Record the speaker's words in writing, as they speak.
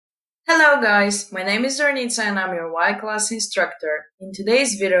Hello guys, my name is Darnitsa and I'm your Yclas instructor. In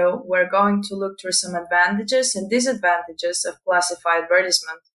today's video, we're going to look through some advantages and disadvantages of classified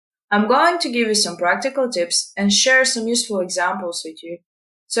advertisement. I'm going to give you some practical tips and share some useful examples with you.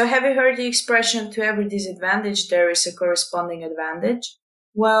 So have you heard the expression, to every disadvantage there is a corresponding advantage?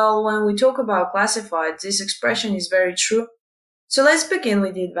 Well, when we talk about classifieds, this expression is very true. So let's begin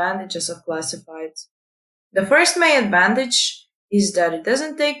with the advantages of classifieds. The first main advantage is that it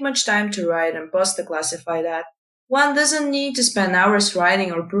doesn't take much time to write and post a classified ad. One doesn't need to spend hours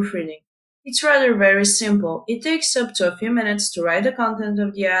writing or proofreading. It's rather very simple. It takes up to a few minutes to write the content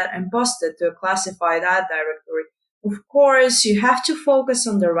of the ad and post it to a classified ad directory. Of course, you have to focus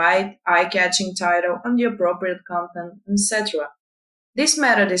on the right, eye-catching title, on the appropriate content, etc. This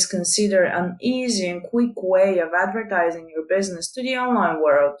method is considered an easy and quick way of advertising your business to the online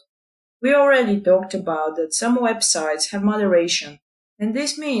world. We already talked about that some websites have moderation, and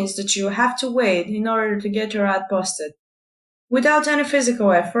this means that you have to wait in order to get your ad posted. Without any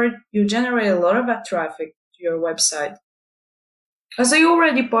physical effort, you generate a lot of ad traffic to your website. As I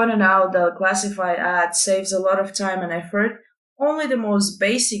already pointed out that classified ad saves a lot of time and effort, only the most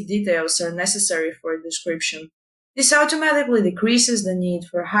basic details are necessary for a description. This automatically decreases the need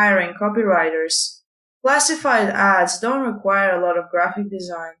for hiring copywriters. Classified ads don't require a lot of graphic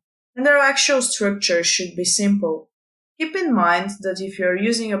design, and their actual structure should be simple. Keep in mind that if you're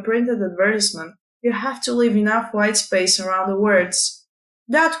using a printed advertisement, you have to leave enough white space around the words.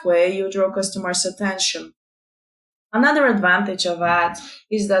 That way, you draw customers' attention. Another advantage of ads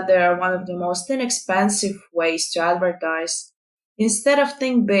is that they are one of the most inexpensive ways to advertise. Instead of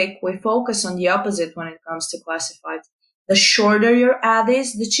think big, we focus on the opposite when it comes to classifieds. The shorter your ad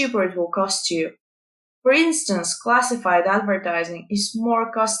is, the cheaper it will cost you. For instance, classified advertising is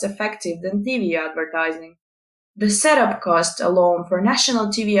more cost effective than TV advertising. The setup cost alone for national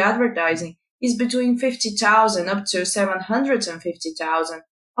TV advertising is between 50,000 up to 750,000,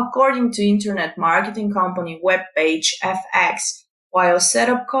 according to internet marketing company webpage FX, while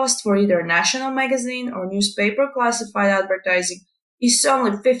setup cost for either national magazine or newspaper classified advertising is only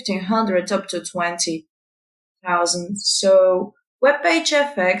 1,500 up to 20,000. So webpage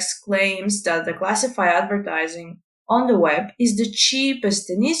FX claims that the classified advertising on the web is the cheapest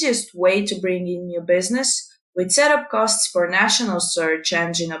and easiest way to bring in new business, with setup costs for national search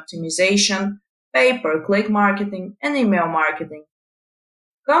engine optimization, pay-per-click marketing, and email marketing.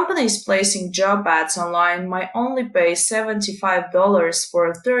 Companies placing job ads online might only pay $75 for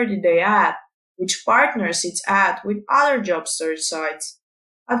a 30-day ad, which partners its ad with other job search sites.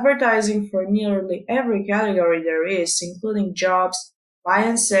 Advertising for nearly every category there is, including jobs, buy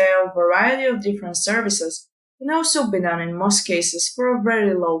and sell, variety of different services, can also be done in most cases for a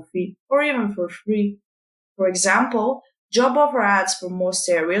very low fee or even for free. For example, job offer ads for most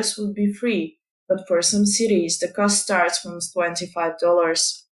areas would be free, but for some cities the cost starts from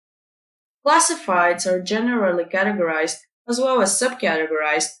 $25. Classifieds are generally categorized as well as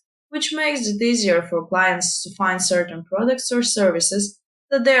subcategorized, which makes it easier for clients to find certain products or services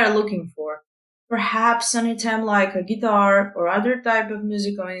that they are looking for. Perhaps an item like a guitar or other type of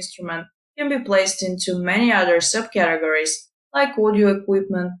musical instrument can be placed into many other subcategories like audio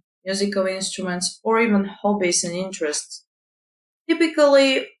equipment, musical instruments, or even hobbies and interests.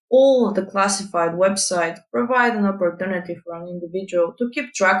 Typically, all of the classified websites provide an opportunity for an individual to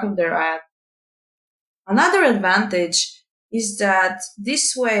keep track of their ad. Another advantage is that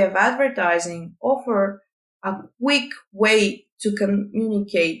this way of advertising offers a quick way to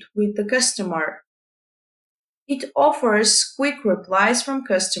communicate with the customer. It offers quick replies from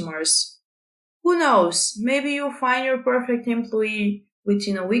customers. Who knows, maybe you'll find your perfect employee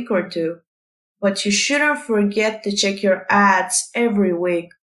within a week or two, but you shouldn't forget to check your ads every week.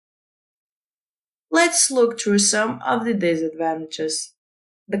 Let's look through some of the disadvantages.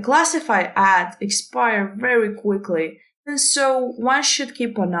 The classified ads expire very quickly, and so one should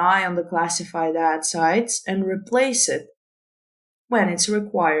keep an eye on the classified ad sites and replace it when it's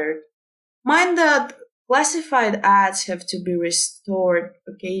required. Mind that classified ads have to be restored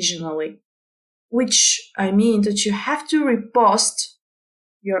occasionally, which I mean that you have to repost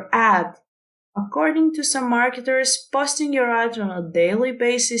your ad. According to some marketers, posting your ad on a daily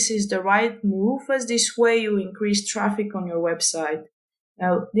basis is the right move, as this way you increase traffic on your website.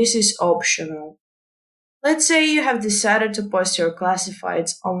 Now, this is optional. Let's say you have decided to post your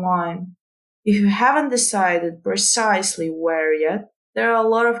classifieds online. If you haven't decided precisely where yet, there are a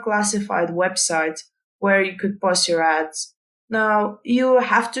lot of classified websites where you could post your ads. Now, you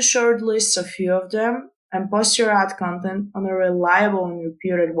have to shortlist a few of them and post your ad content on a reliable and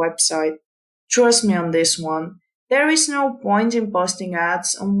reputed website. Trust me on this one. There is no point in posting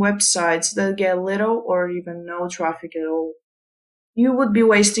ads on websites that get little or even no traffic at all. You would be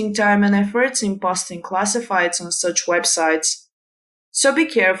wasting time and efforts in posting classifieds on such websites. So be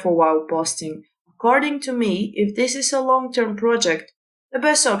careful while posting. According to me, if this is a long-term project, the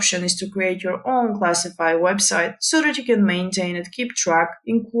best option is to create your own classified website so that you can maintain and keep track,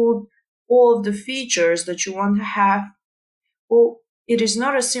 include all of the features that you want to have. Well, it is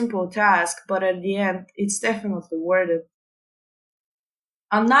not a simple task, but at the end, it's definitely worth it.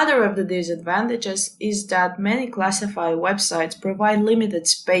 Another of the disadvantages is that many classified websites provide limited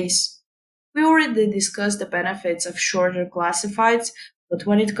space. We already discussed the benefits of shorter classifieds, but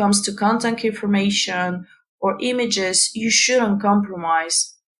when it comes to contact information or images, you shouldn't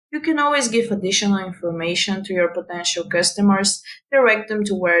compromise. You can always give additional information to your potential customers, direct them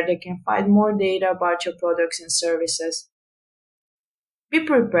to where they can find more data about your products and services. Be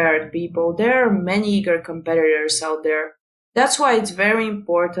prepared, people. There are many eager competitors out there. That's why it's very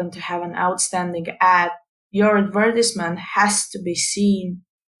important to have an outstanding ad. Your advertisement has to be seen.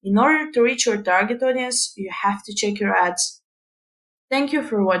 In order to reach your target audience, you have to check your ads. Thank you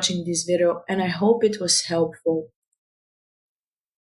for watching this video and I hope it was helpful.